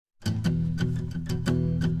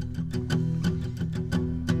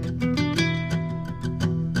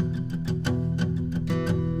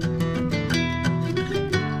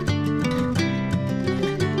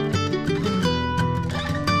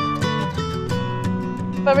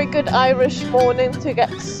Very good Irish morning to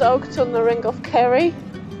get soaked on the ring of Kerry.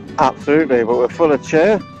 Absolutely, but we're full of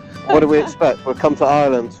cheer. What do we expect? We'll come to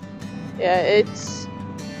Ireland. Yeah, it's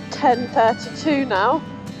 10:32 now.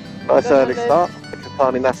 Nice early start, the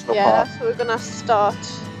Kilarney National Park. Yeah, so we're gonna start.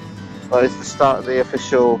 Well, it's the start of the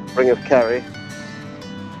official Ring of Kerry.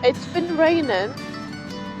 It's been raining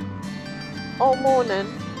all morning.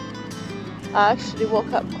 I actually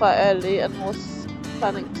woke up quite early and was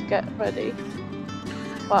planning to get ready,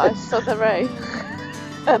 but I saw the rain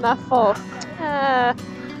and I thought,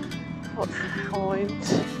 what's the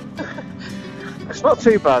point? It's not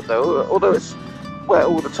too bad though, although it's wet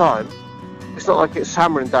all the time. It's not like it's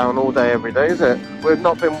hammering down all day every day, is it? We've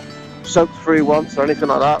not been soaked through once or anything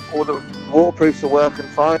like that. All the waterproofs are working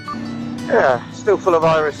fine. Yeah, still full of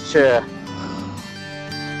Irish cheer.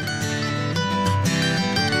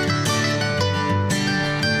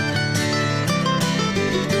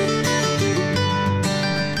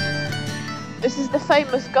 This is the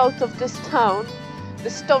famous goat of this town. The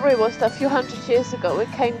story was that a few hundred years ago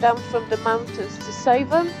it came down from the mountains to save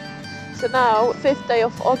them. So now, 5th day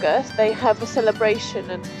of August, they have a celebration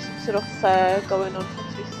and sort of fair going on for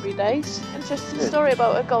 2-3 days. Interesting story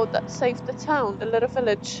about a goat that saved the town, the little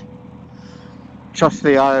village. Trust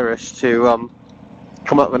the Irish to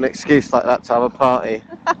come up with an excuse like that to have a party.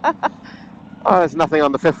 Oh, there's nothing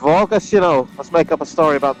on the 5th of August, you know. Let's make up a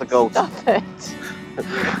story about the goat. Stop it.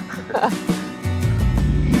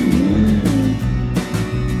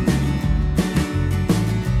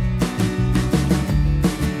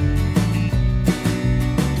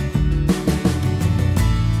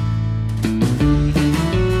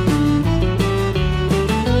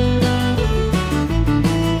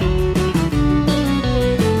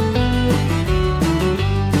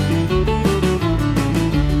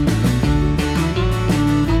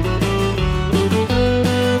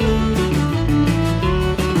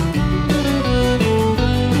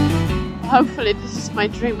 Hopefully this is my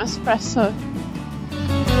dream espresso.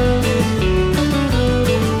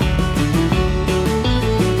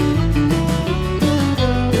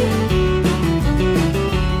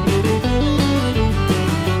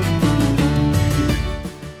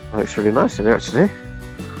 Looks really nice in here actually.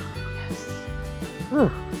 Yes.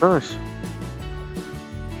 Oh, nice.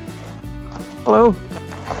 Hello.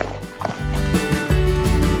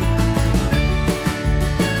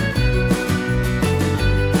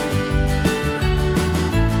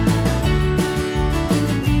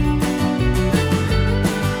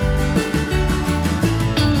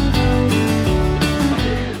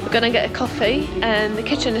 We're gonna get a coffee and the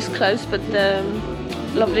kitchen is closed, but the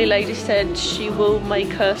lovely lady said she will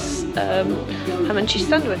make us ham and cheese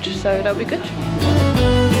sandwich, so that'll be good.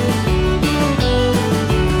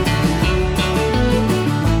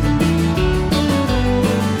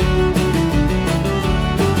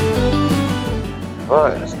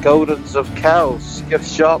 Right, it's Goldens of Cows,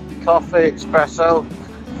 gift shop, coffee, espresso,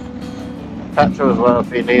 petrol as well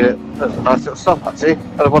if you need it. That's a nice little stop actually.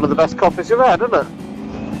 That's one of the best coffees you've had, isn't it?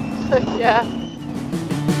 Yeah.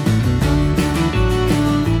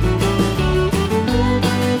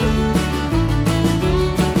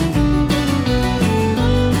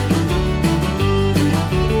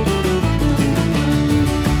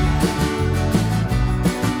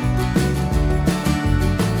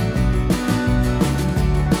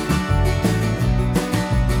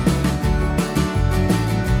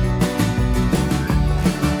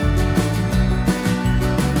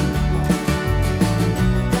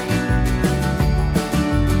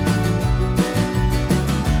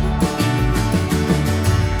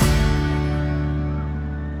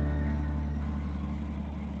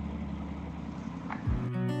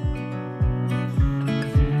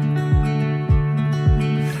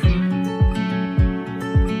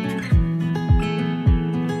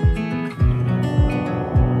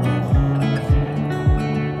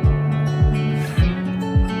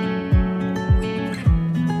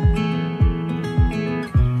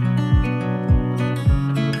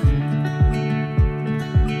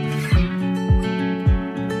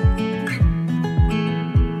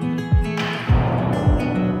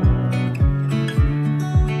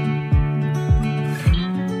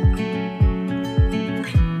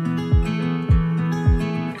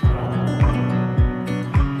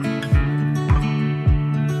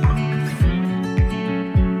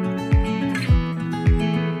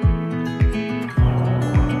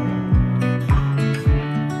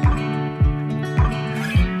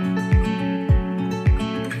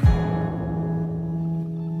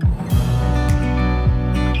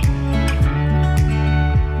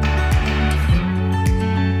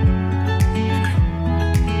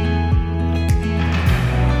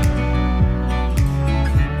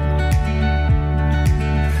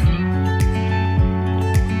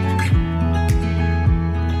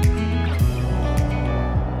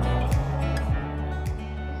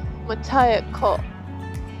 tyre caught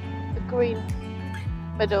the green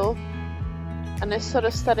middle, and it sort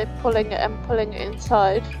of started pulling it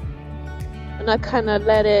inside, and I kind of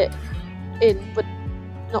let it in but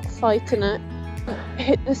not fighting it.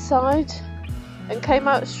 Hit the side and came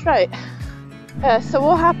out straight. So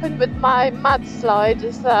what happened with my mud slide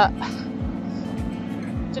is that,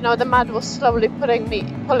 you know, the mud was slowly pulling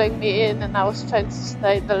me in, and I was trying to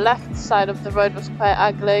stay. The left side of the road was quite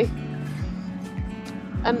ugly,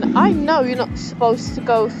 and I know you're not supposed to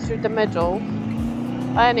go through the middle.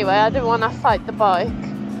 But anyway, I didn't want to fight the bike.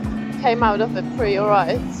 Came out of it pretty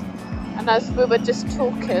alright. And as we were just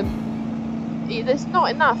talking, there's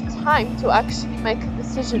not enough time to actually make a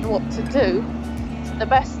decision what to do. So the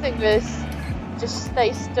best thing is just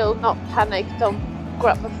stay still, not panic, don't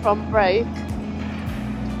grab the front brake,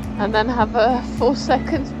 and then have a 4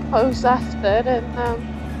 second pause after,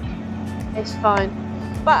 and it's fine.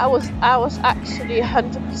 But I was actually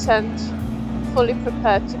 100% fully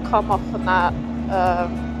prepared to come off on that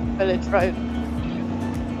village road.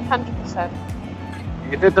 100%.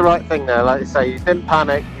 You did the right thing there, like you say. You didn't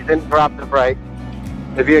panic, you didn't grab the brake.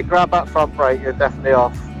 If you grab that front brake, you're definitely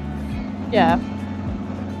off. Yeah.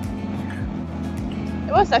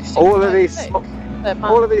 It was actually all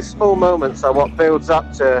of these small moments are what builds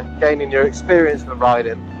up to gaining your experience with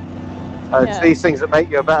riding. It's these things that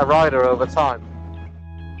make you a better rider over time.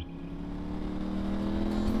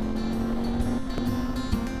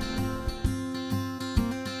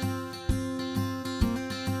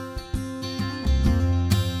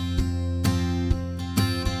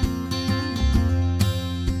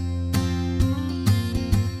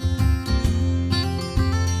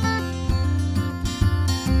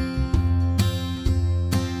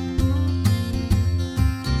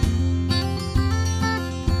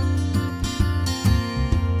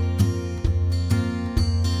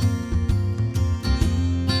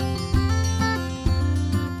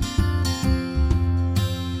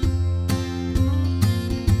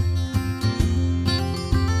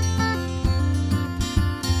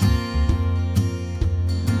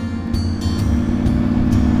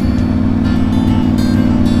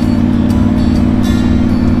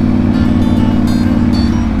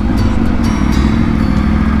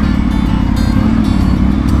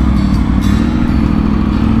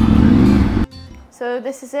 So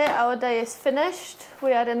this is it, our day is finished.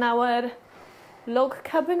 We are in our log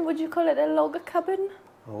cabin. Would you call it a log cabin?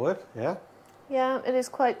 I would, yeah. Yeah, it is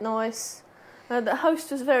quite nice. The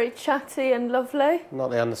host was very chatty and lovely.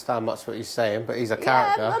 Not that I understand much what he's saying, but he's a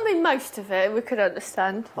character. Yeah, I mean, most of it we could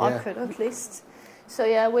understand. Yeah. I could, at least. So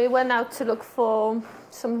yeah, we went out to look for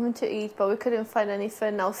something to eat, but we couldn't find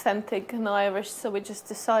anything authentic and Irish, so we just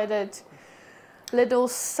decided little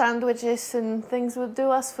sandwiches and things would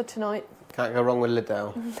do us for tonight. Can't go wrong with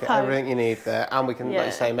Liddell. Get everything you need there, and we can, like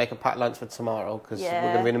you say, make a packed lunch for tomorrow, because we're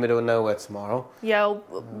going to be in the middle of nowhere tomorrow. Yeah,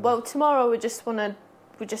 well, tomorrow we just wanna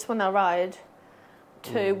ride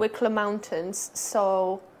to Wicklow Mountains,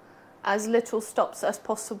 so as little stops as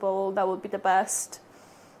possible, that would be the best.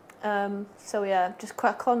 So yeah, just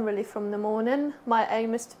crack on really from the morning. My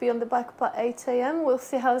aim is to be on the bike by 8 AM. We'll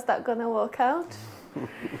see how's that gonna work out.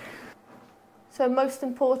 So most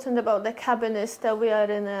important about the cabin is that we are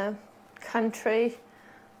in a country.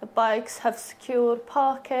 The bikes have secure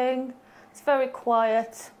parking. It's very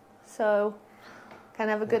quiet, so can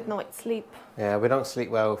have a good night's sleep. Yeah, we don't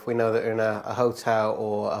sleep well if we know that we're in a hotel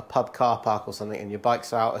or a pub car park or something, and your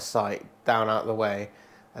bike's out of sight, down out of the way,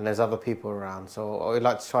 and there's other people around. So we'd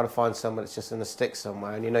like to try to find somewhere that's just in the sticks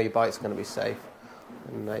somewhere, and you know your bike's going to be safe,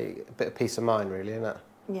 and a bit of peace of mind, really, isn't it?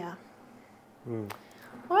 Yeah.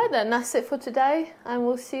 All right then, that's it for today, and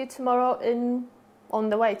we'll see you tomorrow on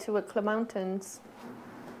the way to Wicklow Mountains.